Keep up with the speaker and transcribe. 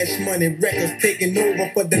Cash Money Records taking over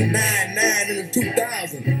for the 99 in the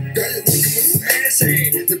 2000. Girl, you was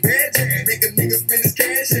smashing. The bad jam make a nigga spend his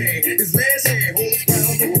cash in. His last hand holds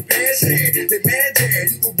pound for a passion. They mad jam,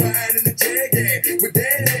 you can ride in the jag hand. With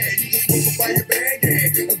that hand, you can smoke by your bag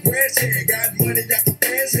hand. A grass hand, got money, got the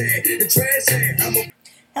fast hand. And trash hand, I'm a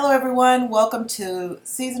Hello, everyone. Welcome to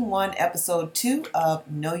Season 1, Episode 2 of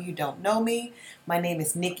Know You Don't Know Me. My name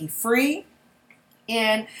is Nikki Free,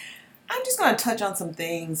 and I'm just going to touch on some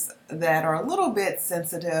things that are a little bit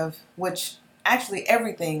sensitive, which actually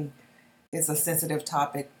everything is a sensitive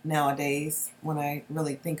topic nowadays when I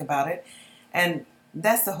really think about it. And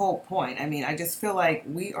that's the whole point. I mean, I just feel like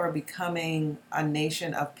we are becoming a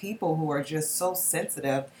nation of people who are just so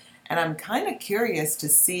sensitive. And I'm kind of curious to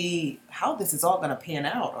see how this is all going to pan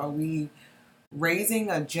out. Are we raising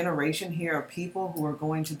a generation here of people who are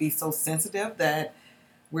going to be so sensitive that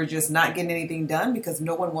we're just not getting anything done because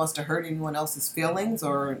no one wants to hurt anyone else's feelings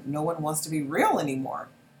or no one wants to be real anymore?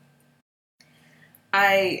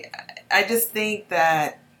 I just think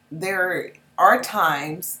that there are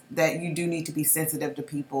times that you do need to be sensitive to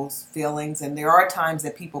people's feelings, and there are times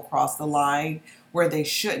that people cross the line where they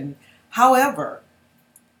shouldn't. However,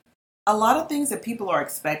 a lot of things that people are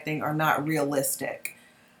expecting are not realistic.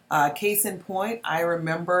 Case in point, I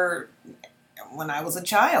remember when I was a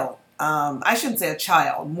child. I shouldn't say a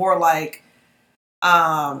child, more like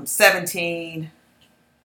 17,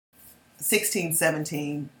 16,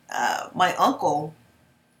 17. My uncle,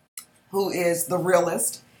 who is the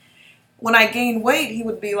realist, when I gained weight, he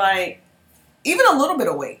would be like, even a little bit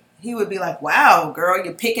of weight, he would be like, wow, girl,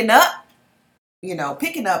 you're picking up. You know,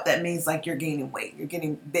 picking up, that means like you're gaining weight, you're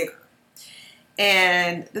getting bigger.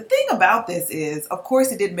 And the thing about this is, of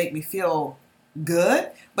course, it did make me feel good,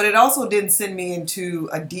 but it also didn't send me into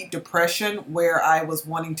a deep depression where I was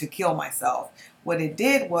wanting to kill myself. What it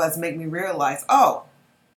did was make me realize, oh,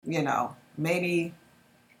 maybe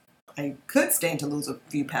I could stand to lose a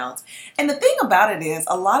few pounds. And the thing about it is,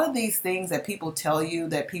 a lot of these things that people tell you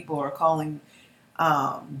that people are calling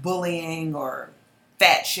bullying or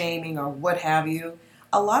fat shaming or what have you,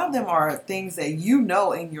 a lot of them are things that you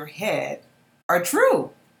know in your head are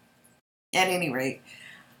true. At any rate,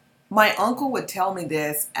 my uncle would tell me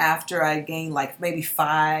this after I gained like maybe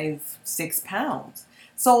 5, 6 pounds.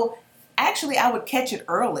 So actually, I would catch it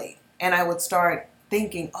early and I would start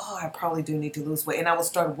thinking, oh, I probably do need to lose weight. And I would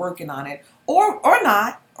start working on it or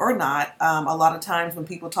not. A lot of times when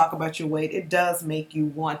people talk about your weight, it does make you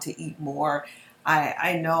want to eat more.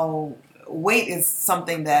 I know weight is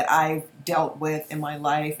something that I've dealt with in my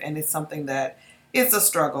life, and it's something that is a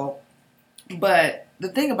struggle. But the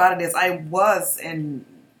thing about it is,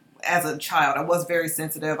 as a child, I was very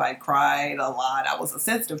sensitive. I cried a lot. I was a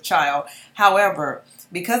sensitive child. However,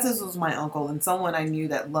 because this was my uncle and someone I knew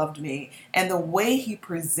that loved me, and the way he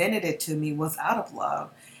presented it to me was out of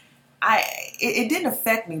love, it didn't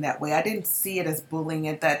affect me that way. I didn't see it as bullying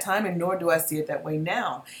at that time, and nor do I see it that way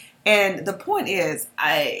now. And the point is,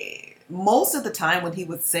 most of the time when he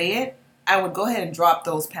would say it, I would go ahead and drop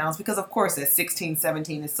those pounds because, of course, at 16,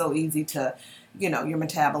 17, it's so easy to, your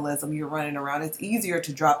metabolism, you're running around. It's easier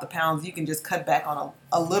to drop the pounds. You can just cut back on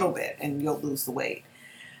a little bit and you'll lose the weight.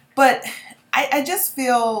 But I just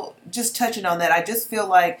feel, just touching on that, I just feel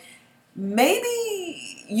like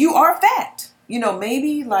maybe you are fat.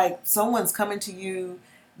 Maybe like someone's coming to you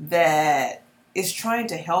that is trying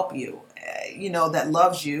to help you, that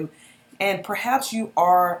loves you, and perhaps you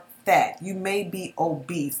are fat. You may be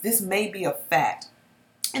obese. This may be a fact.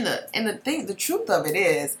 And the truth of it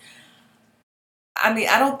is, I mean,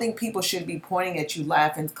 I don't think people should be pointing at you,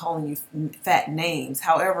 laughing, calling you fat names.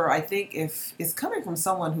 However, I think if it's coming from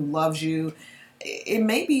someone who loves you, it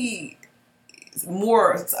may be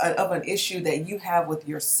more of an issue that you have with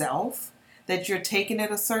yourself, that you're taking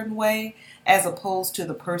it a certain way, as opposed to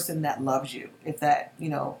the person that loves you, if that,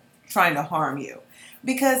 trying to harm you.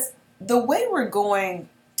 Because the way we're going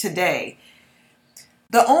today,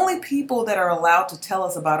 the only people that are allowed to tell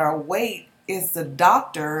us about our weight is the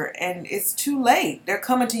doctor, and it's too late. They're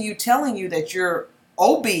coming to you telling you that you're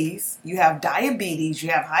obese, you have diabetes, you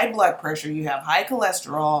have high blood pressure, you have high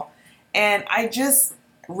cholesterol. And I just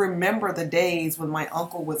remember the days when my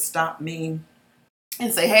uncle would stop me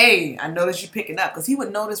and say, hey, I noticed you picking up, because he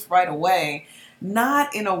would notice right away,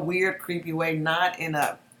 not in a weird, creepy way,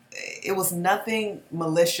 it was nothing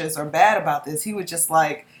malicious or bad about this. He would just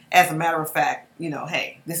like, as a matter of fact,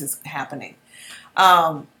 hey, this is happening.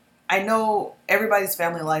 I know everybody's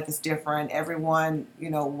family life is different. Everyone,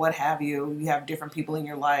 what have you. You have different people in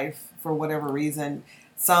your life for whatever reason.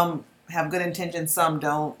 Some have good intentions, some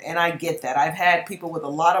don't. And I get that. I've had people with a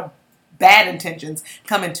lot of bad intentions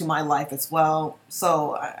come into my life as well.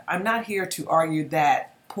 So I'm not here to argue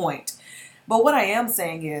that point. But what I am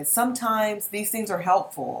saying is sometimes these things are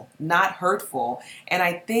helpful, not hurtful. And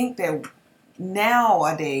I think that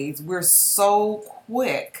nowadays we're so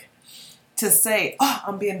quick to say, oh,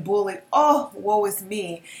 I'm being bullied, oh, woe is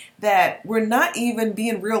me, that we're not even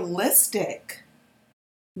being realistic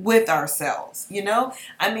with ourselves.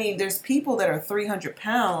 I mean, there's people that are 300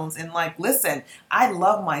 pounds and like, listen, I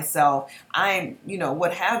love myself, I'm,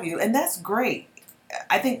 what have you, and that's great.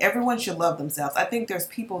 I think everyone should love themselves. I think there's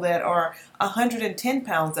people that are 110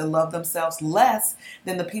 pounds that love themselves less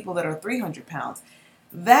than the people that are 300 pounds.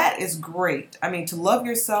 That is great. I mean, to love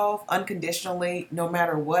yourself unconditionally, no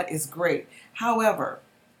matter what, is great. However,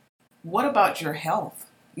 what about your health?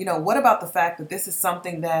 What about the fact that this is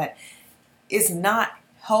something that is not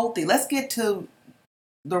healthy? Let's get to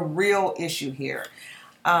the real issue here.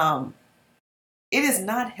 It is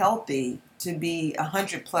not healthy to be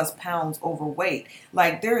 100 plus pounds overweight.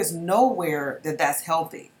 Like, there is nowhere that that's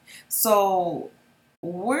healthy. So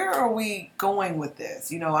where are we going with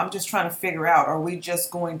this? I'm just trying to figure out, are we just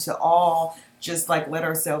going to all just like let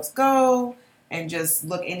ourselves go and just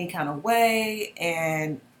look any kind of way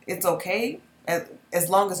and it's okay as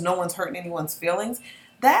long as no one's hurting anyone's feelings?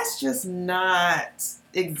 That's just not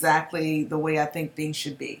exactly the way I think things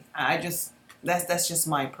should be. That's just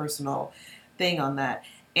my personal thing on that.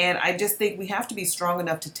 And I just think we have to be strong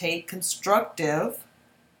enough to take constructive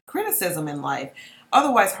criticism in life.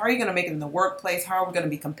 Otherwise, how are you going to make it in the workplace? How are we going to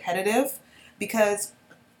be competitive? Because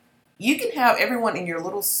you can have everyone in your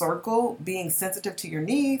little circle being sensitive to your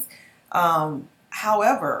needs.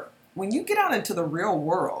 However, when you get out into the real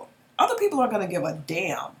world, other people aren't going to give a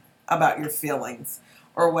damn about your feelings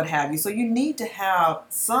or what have you. So you need to have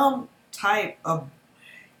some type of,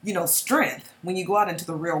 strength when you go out into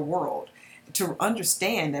the real world to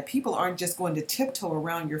understand that people aren't just going to tiptoe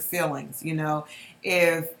around your feelings.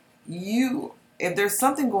 If if there's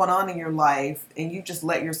something going on in your life and you just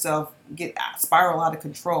let yourself spiral out of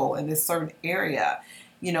control in this certain area,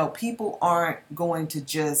 people aren't going to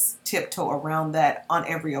just tiptoe around that on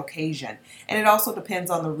every occasion. And it also depends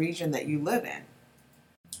on the region that you live in.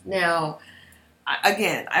 Now,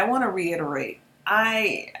 again, I want to reiterate,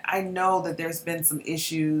 I know that there's been some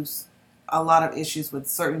issues, a lot of issues with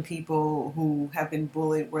certain people who have been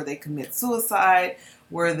bullied where they commit suicide,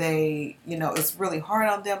 where they, it's really hard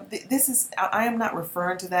on them. I am not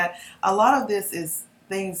referring to that. A lot of this is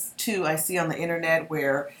things too I see on the internet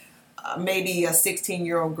where maybe a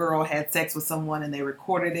 16-year-old girl had sex with someone and they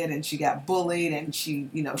recorded it and she got bullied and she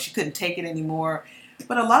couldn't take it anymore.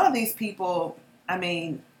 But a lot of these people, I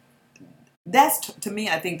mean, to me,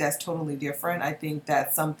 I think that's totally different. I think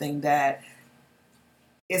that's something that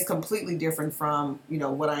is completely different from,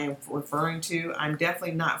 what I am referring to. I'm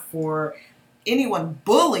definitely not for anyone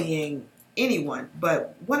bullying anyone.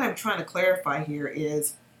 But what I'm trying to clarify here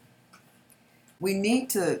is we need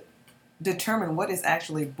to determine what is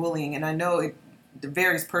actually bullying. And I know it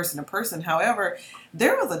varies person to person. However,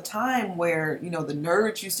 there was a time where, the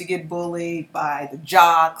nerds used to get bullied by the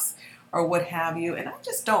jocks or what have you. And I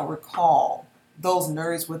just don't recall those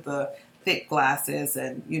nerds with the thick glasses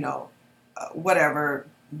and, whatever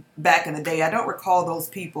back in the day. I don't recall those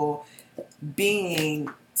people being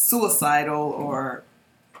suicidal or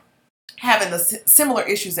having the similar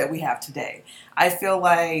issues that we have today. I feel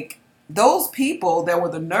like those people that were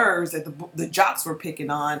the nerds that the jocks were picking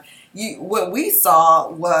on, what we saw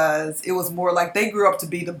was, it was more like they grew up to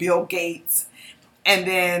be the Bill Gates. And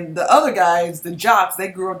then the other guys, the jocks, they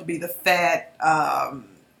grew up to be the fat,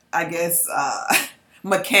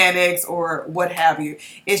 mechanics or what have you.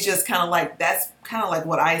 It's just kind of like, that's kind of like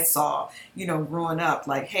what I saw, growing up.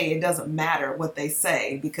 Like, hey, it doesn't matter what they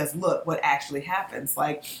say because look what actually happens.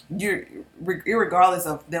 Like, irregardless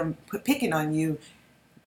of them picking on you,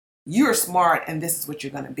 you're smart and this is what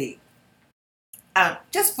you're going to be.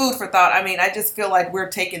 Just food for thought. I mean, I just feel like we're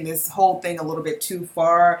taking this whole thing a little bit too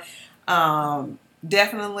far.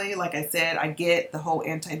 Definitely, like I said, I get the whole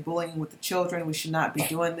anti-bullying with the children. We should not be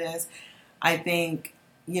doing this. I think,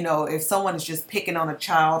 if someone is just picking on a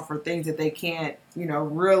child for things that they can't,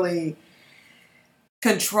 really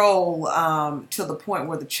control to the point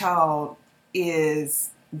where the child is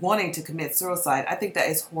wanting to commit suicide, I think that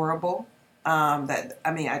is horrible.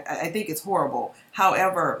 I think it's horrible.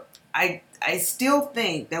 However, I still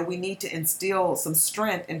think that we need to instill some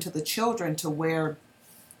strength into the children to where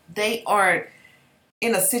they aren't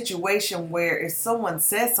in a situation where if someone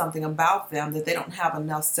says something about them that they don't have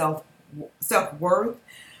enough self-worth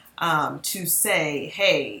to say,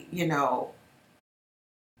 hey,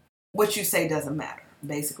 what you say doesn't matter,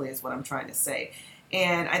 basically is what I'm trying to say.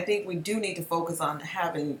 And I think we do need to focus on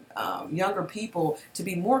having younger people to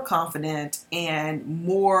be more confident and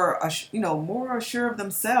more, more assured of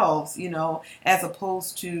themselves, as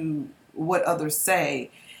opposed to what others say,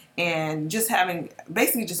 and just having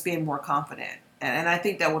basically just being more confident. And I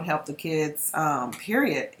think that would help the kids,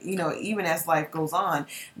 period, even as life goes on.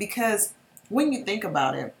 Because when you think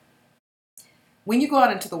about it, when you go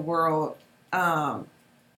out into the world, um,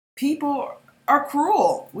 people are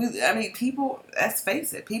cruel. I mean, people, let's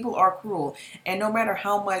face it, people are cruel. And no matter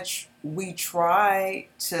how much we try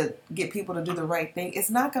to get people to do the right thing, it's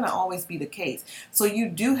not going to always be the case. So you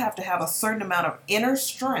do have to have a certain amount of inner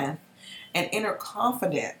strength and inner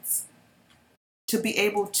confidence to be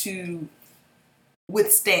able to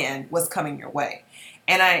withstand what's coming your way.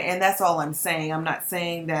 And that's all I'm saying. I'm not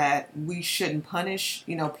saying that we shouldn't punish,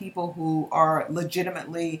 people who are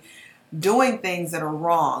legitimately doing things that are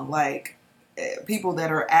wrong, like people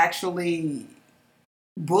that are actually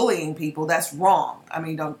bullying people. That's wrong. I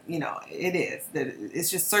mean, don't, it is.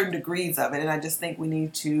 It's just certain degrees of it. And I just think we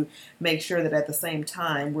need to make sure that at the same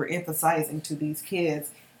time we're emphasizing to these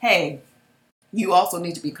kids, hey, you also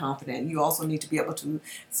need to be confident. You also need to be able to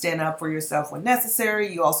stand up for yourself when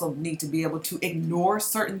necessary. You also need to be able to ignore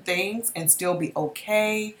certain things and still be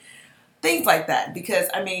okay. Things like that. Because,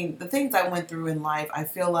 I mean, the things I went through in life, I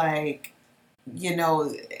feel like, and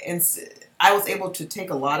I was able to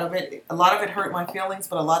take a lot of it. A lot of it hurt my feelings,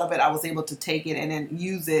 but a lot of it I was able to take it and then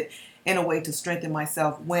use it in a way to strengthen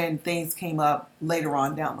myself when things came up later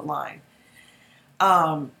on down the line.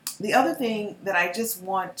 The other thing that I just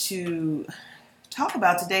want to talk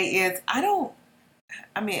about today is as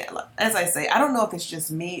I say, I don't know if it's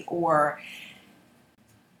just me, or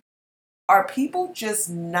are people just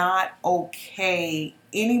not okay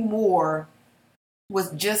anymore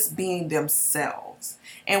with just being themselves.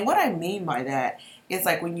 And what I mean by that is,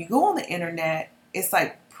 like, when you go on the internet, it's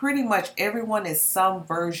like pretty much everyone is some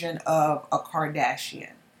version of a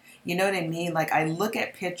Kardashian. You know what I mean? Like, I look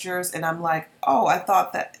at pictures and I'm like, oh, I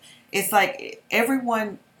thought that it's like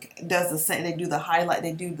everyone does the same. They do the highlight,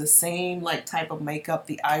 they do the same like type of makeup,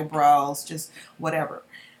 the eyebrows, just whatever.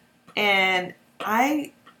 And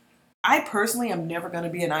I personally am never going to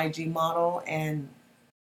be an IG model, and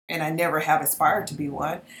I never have aspired to be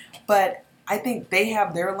one. But I think they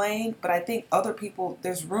have their lane, but I think other people,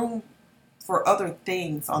 there's room for other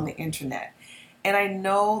things on the internet. And I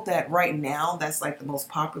know that right now that's like the most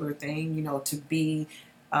popular thing, to be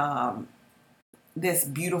um, this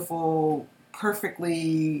beautiful,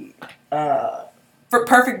 perfectly,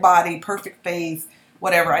 perfect body, perfect face,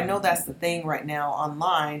 whatever. I know that's the thing right now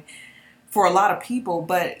online for a lot of people.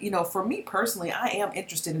 But, for me personally, I am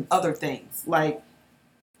interested in other things. Like,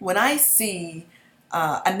 when I see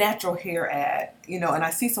a natural hair ad, and I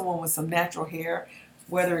see someone with some natural hair,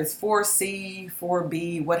 whether it's 4C,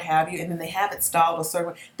 4B, what have you, and then they have it styled a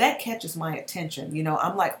certain way, that catches my attention.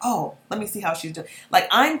 I'm like, oh, let me see how she's doing. Like,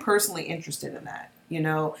 I'm personally interested in that,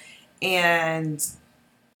 and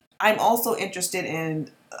I'm also interested in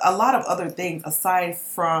a lot of other things aside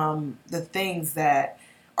from the things that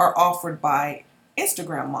are offered by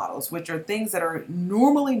Instagram models, which are things that are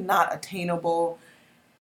normally not attainable.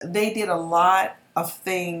 They did a lot of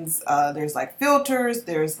things. There's like filters,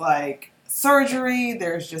 there's like surgery,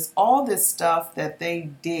 there's just all this stuff that they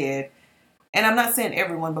did. And I'm not saying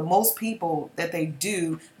everyone, but most people that they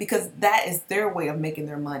do, because that is their way of making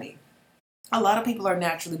their money. A lot of people are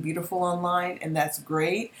naturally beautiful online, and that's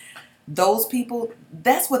great. Those people,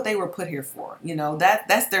 that's what they were put here for.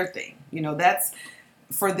 That's their thing. That's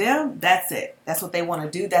for them, that's it. That's what they want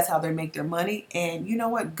to do. That's how they make their money. And you know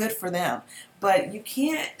what? Good for them. But you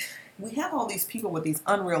can't, we have all these people with these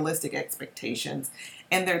unrealistic expectations,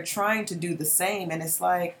 and they're trying to do the same. And it's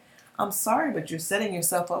like, I'm sorry, but you're setting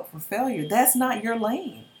yourself up for failure. That's not your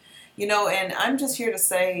lane. And I'm just here to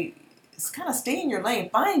say, it's kind of stay in your lane,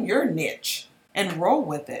 find your niche and roll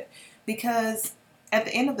with it. Because at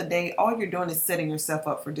the end of the day, all you're doing is setting yourself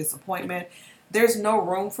up for disappointment. There's no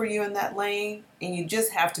room for you in that lane, and you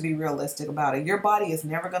just have to be realistic about it. Your body is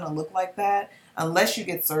never going to look like that unless you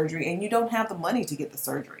get surgery, and you don't have the money to get the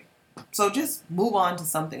surgery. So just move on to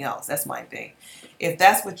something else. That's my thing. If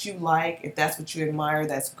that's what you like, if that's what you admire,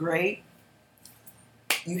 that's great.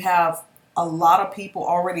 You have a lot of people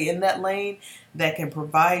already in that lane that can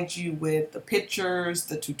provide you with the pictures,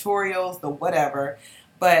 the tutorials, the whatever.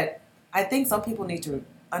 But I think some people need to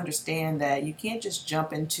understand that you can't just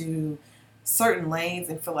jump into certain lanes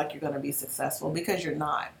and feel like you're going to be successful, because you're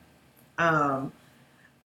not. Um,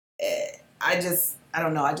 I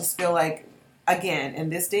don't know. I just feel like, again, in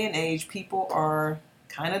this day and age, people are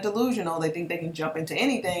kind of delusional. They think they can jump into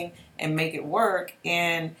anything and make it work.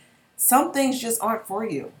 And some things just aren't for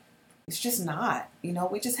you. It's just not.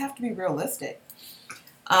 We just have to be realistic.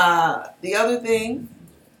 The other thing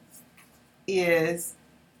is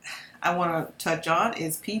I want to touch on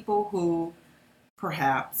is people who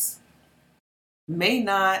perhaps may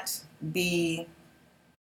not be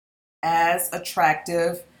as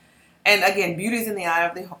attractive. And again, beauty is in the eye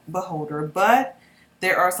of the beholder, but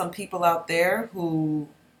there are some people out there who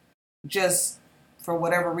just, for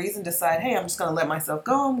whatever reason, decide, hey, I'm just going to let myself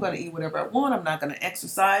go. I'm going to eat whatever I want. I'm not going to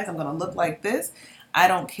exercise. I'm going to look like this. I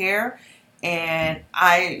don't care. And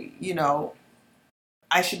I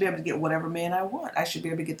should be able to get whatever man I want. I should be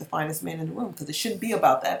able to get the finest man in the room because it shouldn't be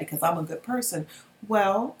about that because I'm a good person.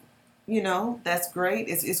 Well, that's great.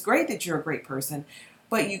 It's great that you're a great person,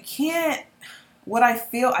 but you can't. What I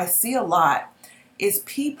see a lot is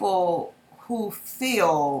people who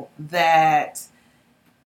feel that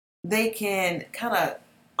they can kind of,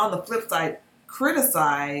 on the flip side,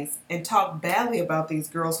 criticize and talk badly about these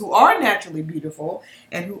girls who are naturally beautiful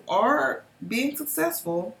and who are being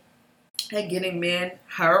successful at getting men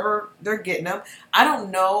however they're getting them. I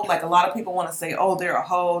don't know, like a lot of people want to say, oh, they're a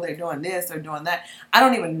hoe, they're doing this, they're doing that. I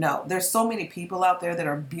don't even know. There's so many people out there that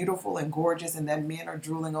are beautiful and gorgeous and that men are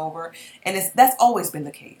drooling over, and that's always been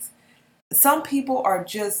the case. Some people are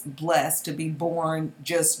just blessed to be born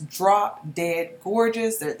just drop dead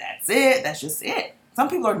gorgeous. That's it. That's just it. Some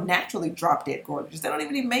people are naturally drop dead gorgeous. They don't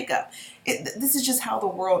even need makeup. This is just how the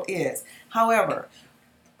world is. However,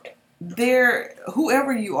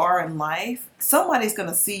 whoever you are in life, somebody's going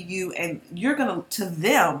to see you and you're going to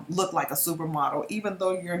them look like a supermodel, even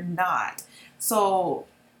though you're not. So,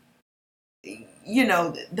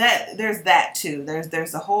 that there's that too.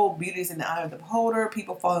 There's the whole beauty's in the eye of the beholder.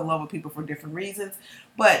 People fall in love with people for different reasons.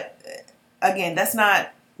 But again, that's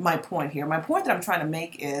not my point here. My point that I'm trying to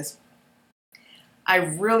make is I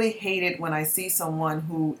really hate it when I see someone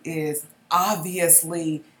who is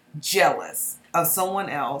obviously jealous of someone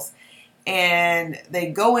else and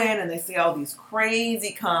they go in and they say all these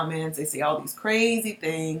crazy comments, they say all these crazy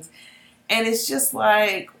things, and it's just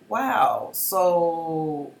like, wow,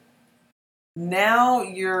 so now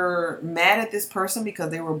you're mad at this person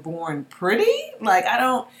because they were born pretty? Like, I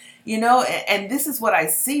don't, and this is what I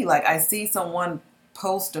see. Like, I see someone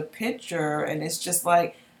post a picture and it's just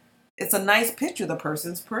like, it's a nice picture, the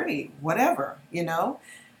person's pretty, whatever,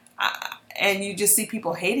 and you just see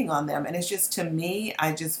people hating on them, and it's just, to me,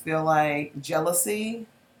 I just feel like jealousy,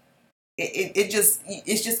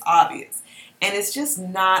 it's just obvious, and it's just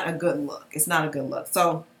not a good look. It's not a good look.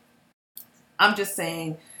 So I'm just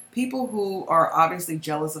saying, people who are obviously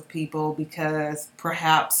jealous of people because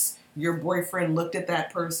perhaps your boyfriend looked at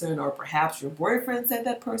that person, or perhaps your boyfriend said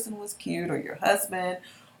that person was cute, or your husband,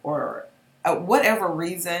 or whatever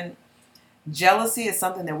reason, jealousy is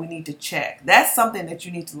something that we need to check. That's something that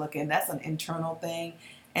you need to look in. That's an internal thing.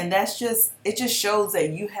 And it just shows that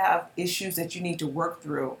you have issues that you need to work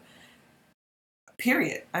through.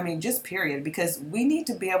 Period. I mean, just period. Because we need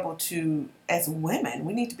to be able to, as women,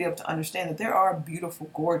 we need to be able to understand that there are beautiful,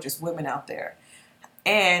 gorgeous women out there.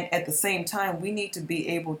 And at the same time, we need to be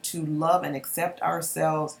able to love and accept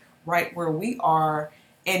ourselves right where we are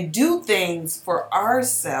and do things for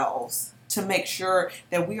ourselves to make sure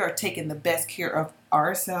that we are taking the best care of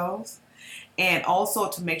ourselves, and also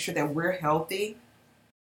to make sure that we're healthy.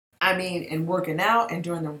 I mean, and working out and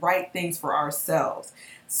doing the right things for ourselves.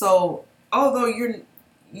 So although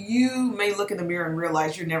you may look in the mirror and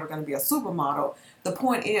realize you're never going to be a supermodel, the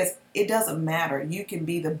point is, it doesn't matter. You can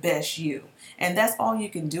be the best you. And that's all you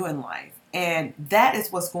can do in life. And that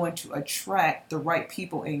is what's going to attract the right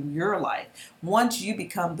people in your life. Once you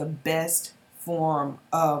become the best form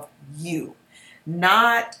of you.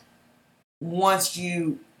 Not once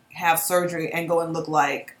you have surgery and go and look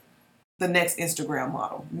like the next Instagram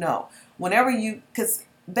model. No. Because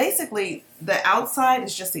basically the outside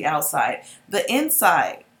is just the outside. The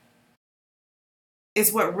inside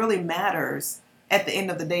is what really matters at the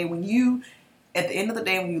end of the day. When you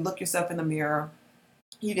look yourself in the mirror,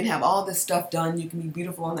 you can have all this stuff done. You can be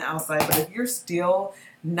beautiful on the outside, but if you're still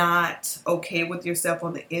not okay with yourself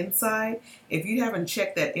on the inside, if you haven't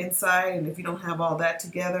checked that inside, and if you don't have all that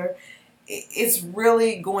together, it's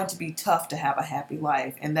really going to be tough to have a happy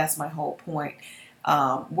life. And that's my whole point.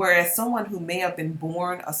 Whereas someone who may have been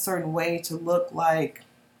born a certain way to look like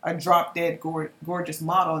a drop dead gorgeous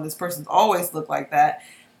model, and this person's always looked like that,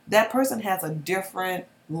 that person has a different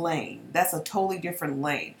lane. That's a totally different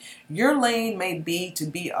lane. Your lane may be to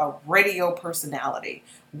be a radio personality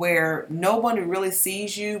where nobody really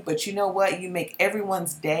sees you, but you know what? You make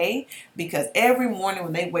everyone's day because every morning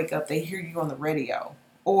when they wake up, they hear you on the radio.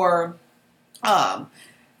 Or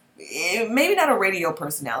maybe not a radio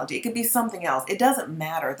personality. It could be something else. It doesn't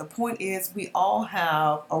matter. The point is, we all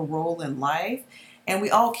have a role in life, and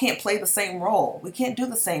we all can't play the same role. We can't do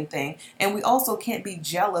the same thing. And we also can't be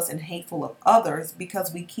jealous and hateful of others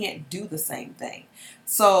because we can't do the same thing.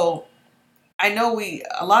 So I know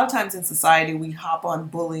a lot of times in society, we hop on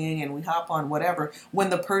bullying and we hop on whatever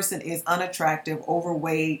when the person is unattractive,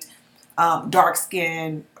 overweight, dark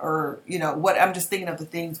skin, or, what I'm just thinking of the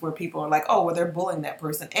things where people are like, oh, well, they're bullying that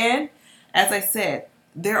person. And as I said,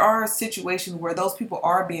 there are situations where those people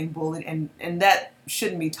are being bullied, and that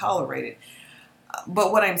shouldn't be tolerated.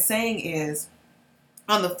 But what I'm saying is,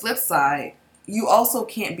 on the flip side, you also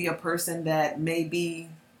can't be a person that may be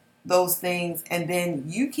those things, and then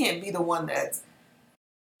you can't be the one that's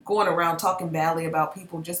going around talking badly about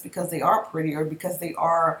people just because they are pretty, or because they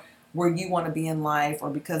are where you want to be in life, or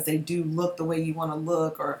because they do look the way you want to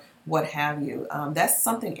look, or what have you. That's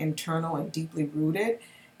something internal and deeply rooted,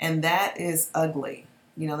 and that is ugly.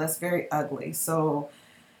 That's very ugly. So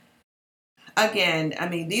again, I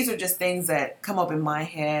mean, these are just things that come up in my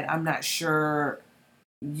head. I'm not sure,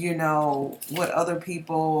 what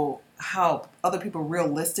how other people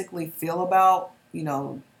realistically feel about,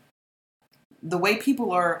 the way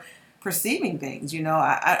people are perceiving things.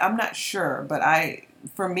 I'm not sure, but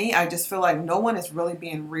for me, I just feel like no one is really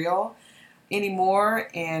being real anymore,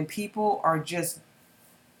 and people are just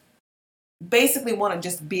basically want to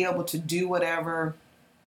just be able to do whatever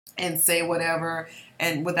and say whatever,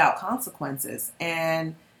 and without consequences.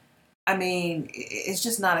 And I mean, it's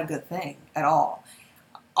just not a good thing at all.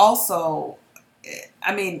 Also,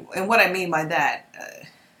 I mean, and what I mean by that,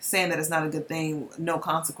 saying that it's not a good thing, no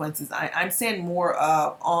consequences, I'm saying more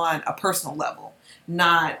on a personal level,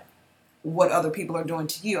 not what other people are doing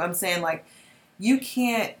to you. I'm saying, like, you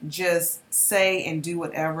can't just say and do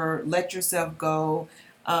whatever, let yourself go,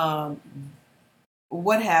 um,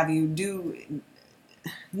 what have you,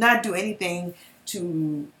 not do anything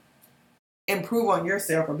to improve on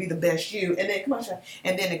yourself or be the best you, and then come on,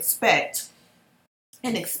 and then expect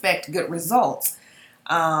good results,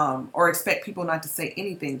 or expect people not to say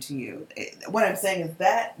anything to you. What I'm saying is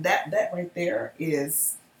that right there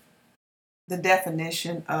is the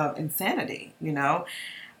definition of insanity.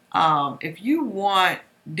 If you want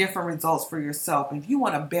different results for yourself, if you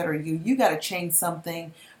want a better you got to change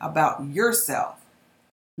something about yourself.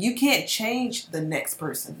 You can't change the next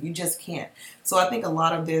person. You just can't. So I think a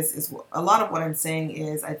lot of what I'm saying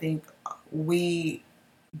is, I think we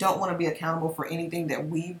don't want to be accountable for anything that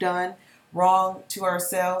we've done wrong to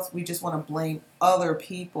ourselves. We just want to blame other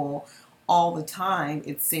people all the time,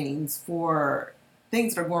 it seems, for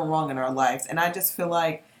things that are going wrong in our lives. And I just feel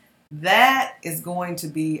like that is going to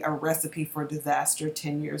be a recipe for disaster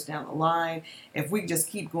 10 years down the line. If we just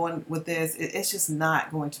keep going with this, it's just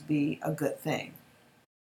not going to be a good thing.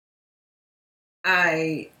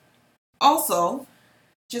 I also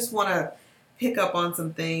just want to pick up on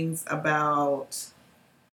some things about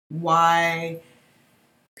why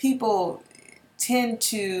people tend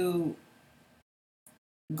to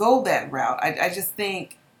go that route. I just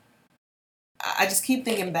keep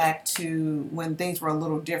thinking back to when things were a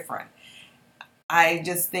little different. I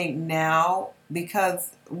just think now,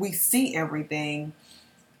 because we see everything,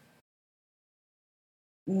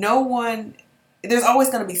 there's always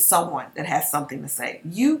going to be someone that has something to say.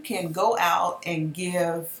 You can go out and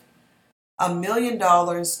give $1 million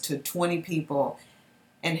to 20 people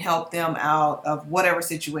and help them out of whatever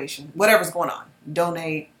situation, whatever's going on.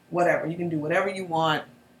 Donate, whatever. You can do whatever you want,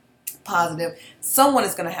 positive. Someone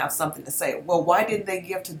is going to have something to say. Well, why didn't they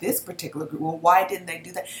give to this particular group? Well, why didn't they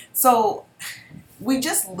do that? So we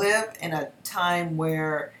just live in a time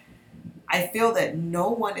where I feel that no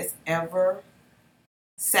one is ever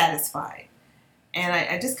satisfied. And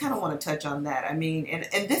I just kind of want to touch on that. I mean,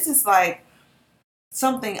 and this is like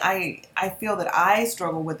something I feel that I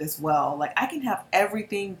struggle with as well. Like, I can have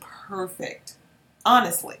everything perfect,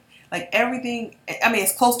 honestly. Like, everything, I mean,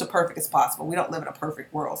 as close to perfect as possible. We don't live in a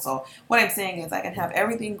perfect world. So what I'm saying is, I can have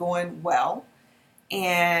everything going well,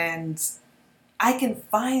 and I can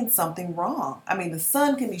find something wrong. I mean, the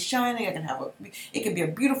sun can be shining. It can be a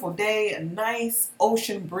beautiful day, a nice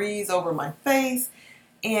ocean breeze over my face,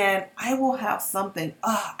 and I will have something.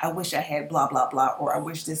 I wish I had blah blah blah, or I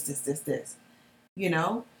wish this. You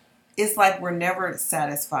know, it's like we're never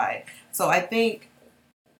satisfied. So I think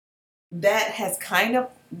that has kind of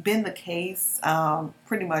been the case,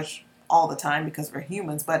 pretty much all the time, because we're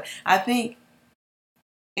humans. But I think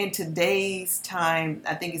in today's time,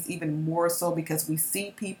 I think it's even more so, because we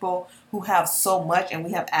see people who have so much, and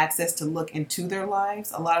we have access to look into their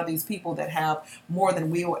lives. A lot of these people that have more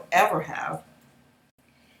than we will ever have.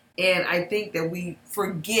 And I think that we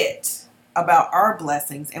forget about our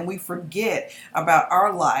blessings and we forget about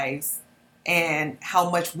our lives and how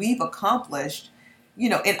much we've accomplished,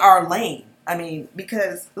 in our lane. I mean,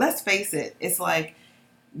 because let's face it, it's like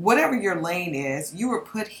whatever your lane is, you were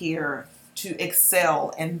put here to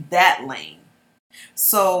excel in that lane.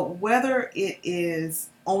 So whether it is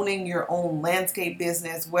owning your own landscape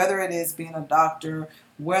business, whether it is being a doctor,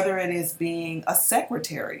 whether it is being a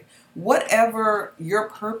secretary, whatever your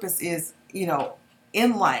purpose is,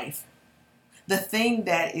 in life, the thing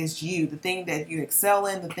that is you, the thing that you excel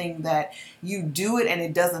in, the thing that you do it and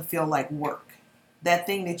it doesn't feel like work. That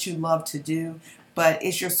thing that you love to do, but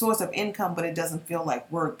it's your source of income, but it doesn't feel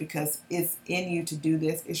like work because it's in you to do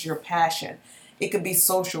this. It's your passion. It could be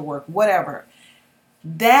social work, whatever.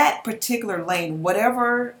 That particular lane,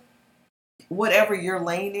 whatever your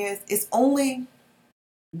lane is, it's only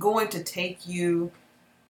going to take you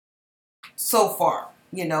so far,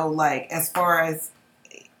 like as far as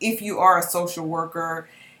if you are a social worker.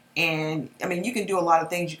 And I mean, you can do a lot of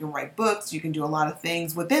things. You can write books, you can do a lot of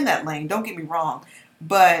things within that lane, don't get me wrong,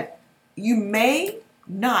 but you may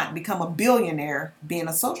not become a billionaire being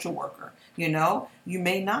a social worker. You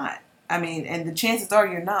may not. I mean, and the chances are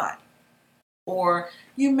you're not. Or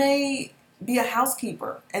you may be a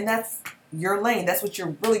housekeeper and that's your lane. That's what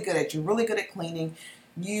you're really good at. You're really good at cleaning.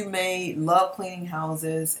 You may love cleaning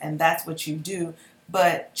houses and that's what you do.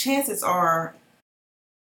 But chances are,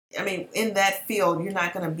 I mean, in that field, you're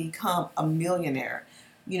not going to become a millionaire.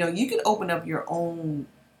 You could open up your own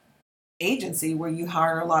agency where you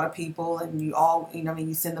hire a lot of people and you all, I mean,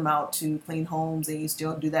 you send them out to clean homes and you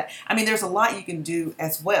still do that. I mean, there's a lot you can do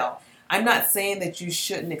as well. I'm not saying that you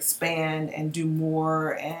shouldn't expand and do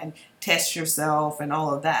more and test yourself and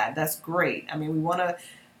all of that. That's great. I mean, we want to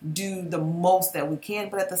do the most that we can,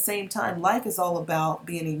 but at the same time, life is all about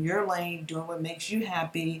being in your lane, doing what makes you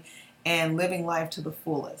happy, and living life to the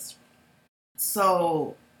fullest.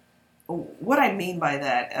 So, what I mean by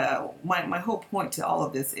that, my whole point to all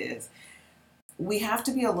of this is we have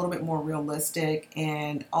to be a little bit more realistic.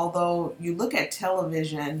 And although you look at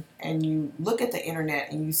television and you look at the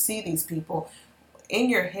internet and you see these people, in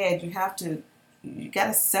your head, you got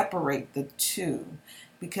to separate the two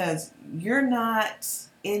because you're not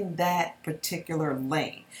in that particular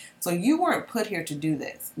lane. So you weren't put here to do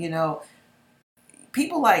this.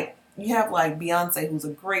 People like you have like Beyonce, who's a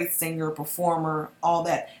great singer, performer, all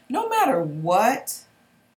that. No matter what,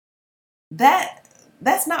 that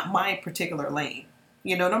that's not my particular lane.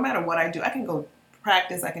 No matter what I do, I can go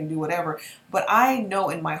practice, I can do whatever, but I know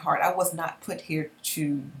in my heart I was not put here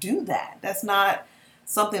to do that. That's not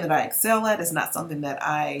something that I excel at. It's not something that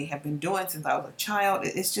I have been doing since I was a child.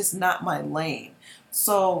 It's just not my lane.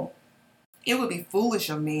 So it would be foolish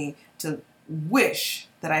of me to wish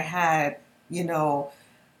that I had,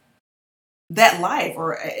 that life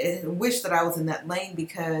or wish that I was in that lane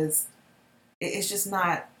because it's just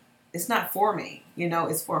not, it's not for me,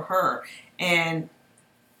 it's for her. And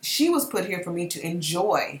she was put here for me to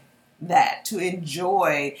enjoy that, to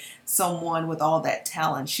enjoy someone with all that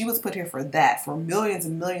talent. She was put here for that, for millions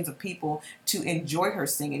and millions of people to enjoy her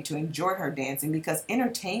singing, to enjoy her dancing, because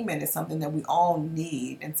entertainment is something that we all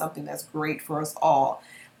need and something that's great for us all.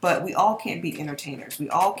 But we all can't be entertainers. We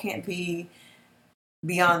all can't be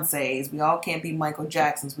Beyonce's. We all can't be Michael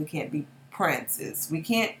Jackson's. We can't be Prince's.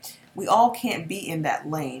 We all can't be in that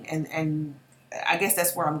lane. And I guess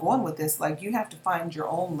that's where I'm going with this. Like, you have to find your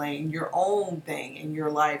own lane, your own thing in your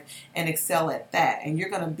life and excel at that. And you're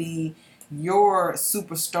going to be your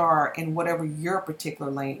superstar in whatever your particular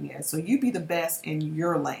lane is. So you be the best in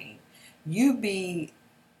your lane. You be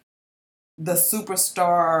the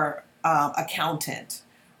superstar accountant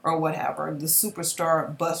or whatever, the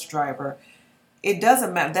superstar bus driver. It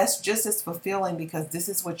doesn't matter. That's just as fulfilling because this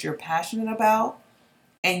is what you're passionate about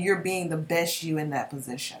and you're being the best you in that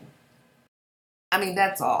position. I mean,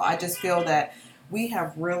 that's all. I just feel that we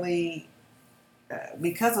have really,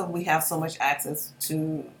 because of we have so much access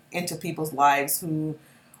to into people's lives who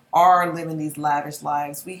are living these lavish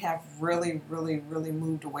lives, we have really, really, really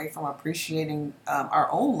moved away from appreciating our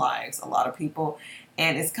own lives. A lot of people,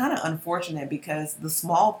 and it's kind of unfortunate because the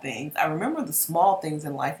small things. I remember the small things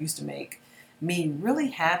in life used to make me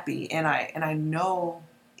really happy, and I know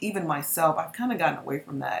even myself, I've kind of gotten away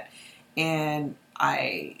from that, and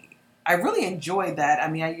I really enjoyed that. I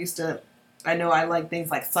mean, I know I like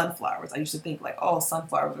things like sunflowers. I used to think like, oh,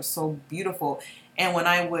 sunflowers are so beautiful. And when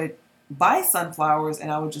I would buy sunflowers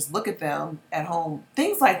and I would just look at them at home,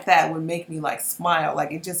 things like that would make me like smile.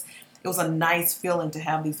 Like it was a nice feeling to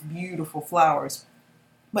have these beautiful flowers.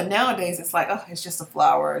 But nowadays it's like, oh, it's just a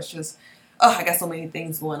flower. It's just oh, I got so many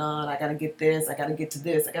things going on. I got to get this. I got to get to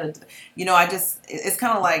this. I got to, it's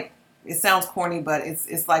kind of like, it sounds corny, but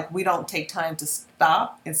it's like we don't take time to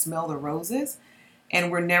stop and smell the roses. And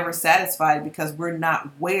we're never satisfied because we're not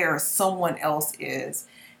where someone else is.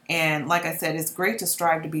 And like I said, it's great to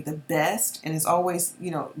strive to be the best. And it's always,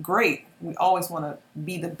 great. We always want to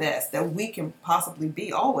be the best that we can possibly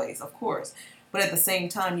be, always, of course. But at the same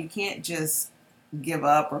time, you can't just give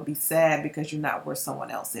up or be sad because you're not where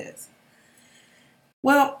someone else is.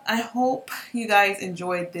 Well, I hope you guys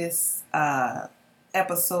enjoyed this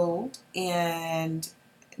episode. And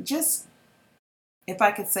just, if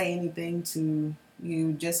I could say anything to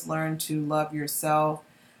you, just learn to love yourself,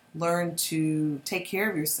 learn to take care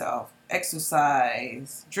of yourself,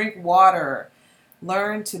 exercise, drink water,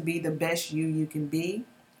 learn to be the best you can be.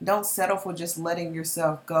 Don't settle for just letting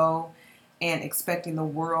yourself go and expecting the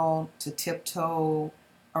world to tiptoe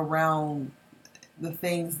around the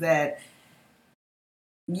things that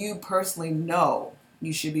you personally know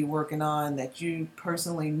you should be working on, that you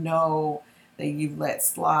personally know that you've let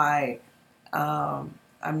slide.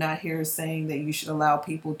 I'm not here saying that you should allow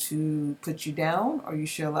people to put you down or you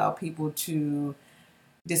should allow people to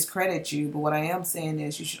discredit you. But what I am saying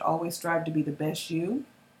is you should always strive to be the best you.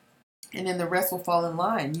 And then the rest will fall in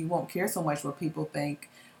line. You won't care so much what people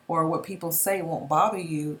think or what people say won't bother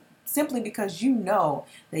you simply because you know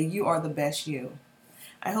that you are the best you.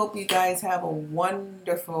 I hope you guys have a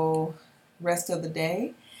wonderful rest of the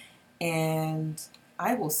day. And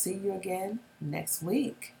I will see you again next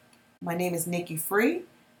week. My name is Nikki Free.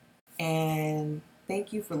 And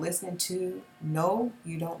thank you for listening to No,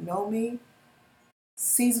 You Don't Know Me,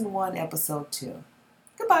 Season 1, Episode 2.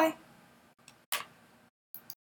 Goodbye.